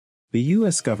The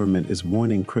US government is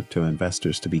warning crypto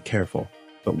investors to be careful.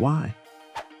 But why?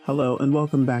 Hello and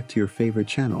welcome back to your favorite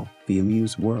channel, the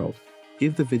Amuse World.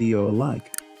 Give the video a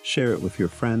like, share it with your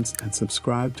friends, and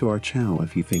subscribe to our channel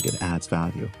if you think it adds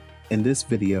value. In this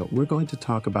video, we're going to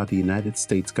talk about the United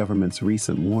States government's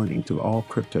recent warning to all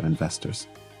crypto investors.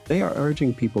 They are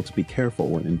urging people to be careful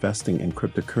when investing in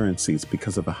cryptocurrencies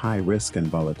because of the high risk and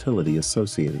volatility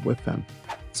associated with them.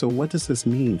 So what does this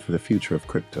mean for the future of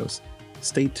cryptos?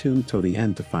 Stay tuned till the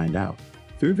end to find out.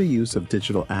 Through the use of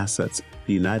digital assets,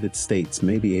 the United States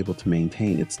may be able to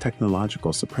maintain its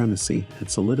technological supremacy and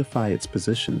solidify its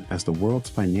position as the world's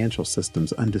financial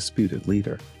system's undisputed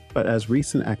leader. But as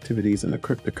recent activities in the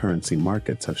cryptocurrency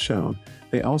markets have shown,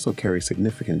 they also carry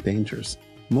significant dangers.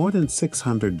 More than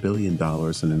 $600 billion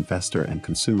in investor and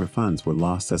consumer funds were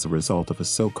lost as a result of a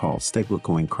so-called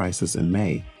stablecoin crisis in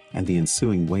May and the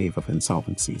ensuing wave of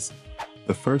insolvencies.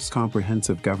 The first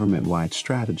comprehensive government-wide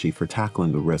strategy for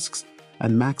tackling the risks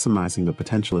and maximizing the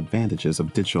potential advantages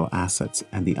of digital assets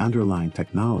and the underlying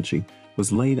technology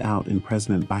was laid out in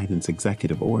President Biden's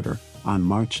executive order on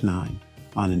March 9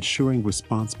 on ensuring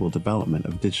responsible development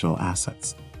of digital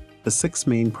assets. The 6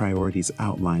 main priorities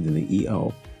outlined in the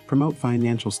EO: promote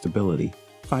financial stability,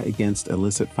 fight against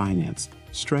illicit finance,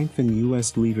 strengthen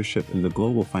U.S. leadership in the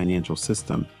global financial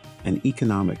system and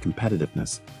economic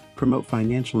competitiveness, promote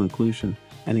financial inclusion,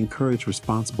 and encourage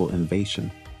responsible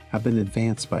innovation, have been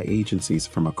advanced by agencies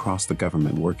from across the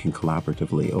government working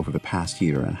collaboratively over the past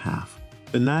year and a half.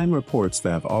 The 9 reports that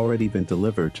have already been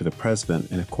delivered to the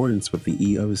President in accordance with the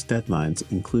EO's deadlines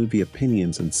include the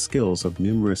opinions and skills of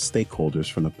numerous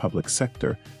stakeholders from the public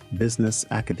sector, business,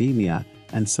 academia,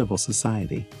 and civil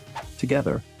society.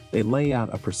 Together, they lay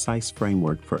out a precise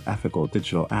framework for ethical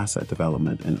digital asset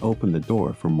development and open the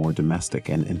door for more domestic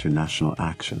and international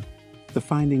action. The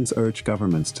findings urge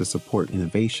governments to support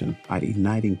innovation by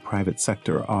igniting private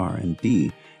sector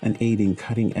R&D and aiding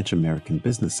cutting-edge American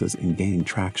businesses in gaining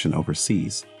traction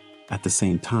overseas. At the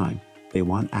same time, they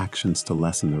want actions to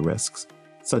lessen the risks,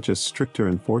 such as stricter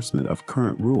enforcement of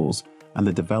current rules and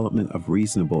the development of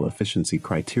reasonable efficiency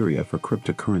criteria for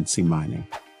cryptocurrency mining.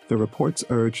 The reports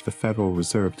urge the Federal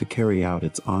Reserve to carry out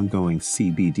its ongoing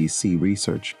CBDC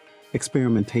research,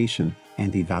 experimentation,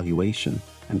 and evaluation,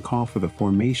 and call for the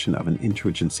formation of an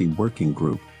interagency working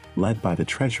group led by the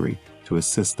Treasury to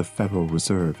assist the Federal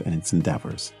Reserve in its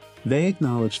endeavors. They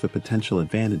acknowledge the potential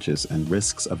advantages and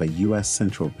risks of a U.S.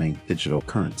 central bank digital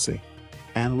currency.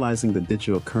 Analyzing the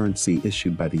digital currency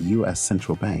issued by the U.S.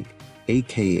 Central Bank,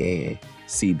 aka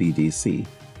CBDC,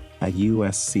 a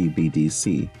U.S.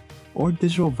 CBDC, or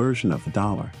digital version of the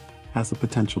dollar, has the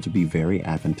potential to be very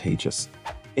advantageous.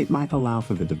 It might allow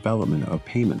for the development of a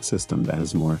payment system that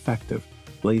is more effective,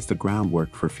 lays the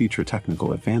groundwork for future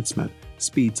technical advancement,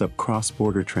 speeds up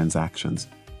cross-border transactions,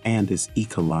 and is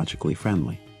ecologically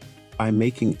friendly. By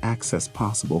making access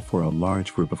possible for a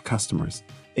large group of customers,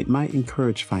 it might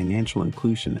encourage financial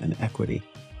inclusion and equity.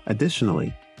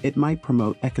 Additionally, it might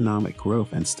promote economic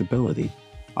growth and stability,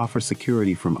 offer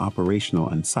security from operational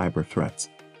and cyber threats,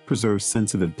 preserve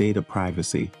sensitive data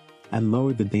privacy, and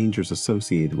lower the dangers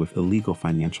associated with illegal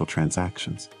financial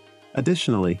transactions.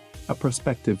 Additionally, a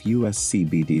prospective U.S.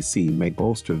 CBDC may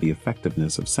bolster the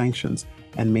effectiveness of sanctions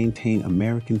and maintain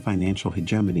American financial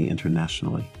hegemony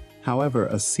internationally. However,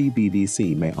 a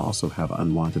CBDC may also have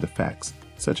unwanted effects,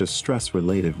 such as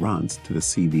stress-related runs to the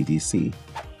CBDC.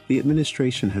 The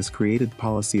administration has created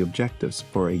policy objectives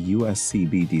for a U.S.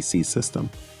 CBDC system,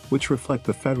 which reflect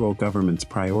the federal government's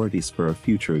priorities for a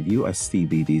future U.S.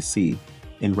 CBDC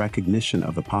in recognition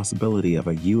of the possibility of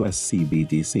a U.S.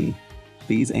 CBDC.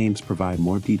 These aims provide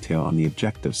more detail on the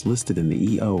objectives listed in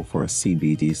the EO for a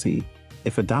CBDC.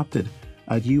 If adopted,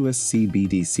 a U.S.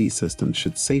 CBDC system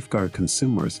should safeguard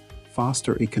consumers,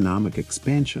 foster economic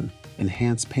expansion,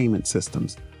 enhance payment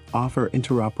systems, offer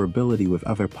interoperability with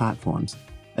other platforms,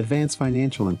 advance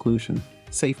financial inclusion,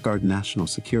 safeguard national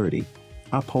security,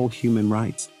 uphold human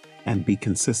rights, and be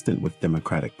consistent with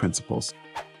democratic principles.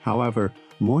 However,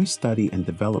 more study and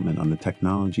development on the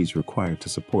technologies required to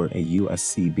support a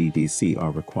U.S. CBDC are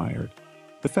required.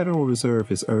 The Federal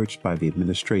Reserve is urged by the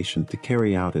administration to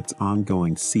carry out its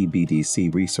ongoing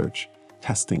CBDC research,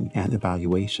 testing, and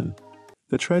evaluation.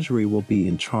 The Treasury will be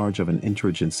in charge of an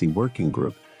interagency working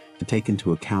group to take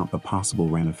into account the possible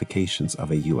ramifications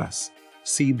of a U.S.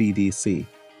 CBDC,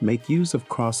 make use of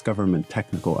cross-government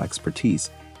technical expertise,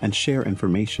 and share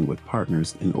information with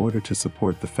partners in order to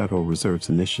support the Federal Reserve's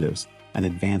initiatives and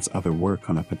advance other work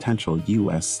on a potential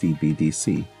U.S.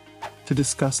 CBDC. To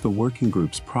discuss the working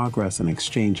group's progress and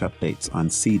exchange updates on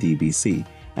CDBC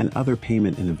and other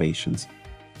payment innovations,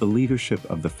 the leadership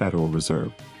of the Federal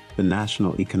Reserve, the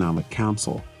National Economic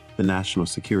Council, the National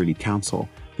Security Council,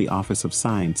 the Office of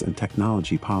Science and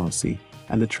Technology Policy,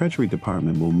 and the Treasury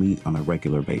Department will meet on a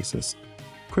regular basis.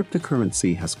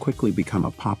 Cryptocurrency has quickly become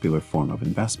a popular form of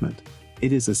investment.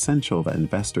 It is essential that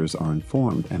investors are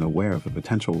informed and aware of the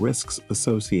potential risks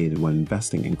associated when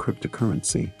investing in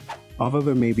cryptocurrency. Although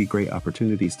there may be great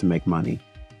opportunities to make money,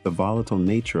 the volatile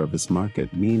nature of this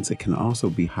market means it can also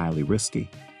be highly risky.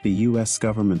 The U.S.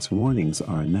 government's warnings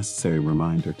are a necessary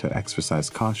reminder to exercise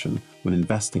caution when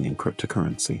investing in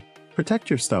cryptocurrency. Protect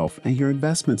yourself and your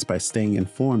investments by staying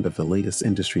informed of the latest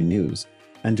industry news,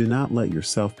 and do not let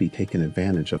yourself be taken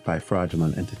advantage of by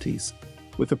fraudulent entities.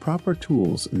 With the proper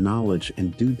tools, knowledge,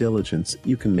 and due diligence,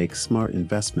 you can make smart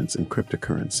investments in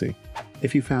cryptocurrency.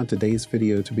 If you found today's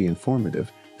video to be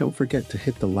informative, don't forget to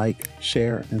hit the like,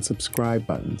 share, and subscribe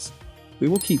buttons. We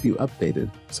will keep you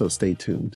updated, so stay tuned.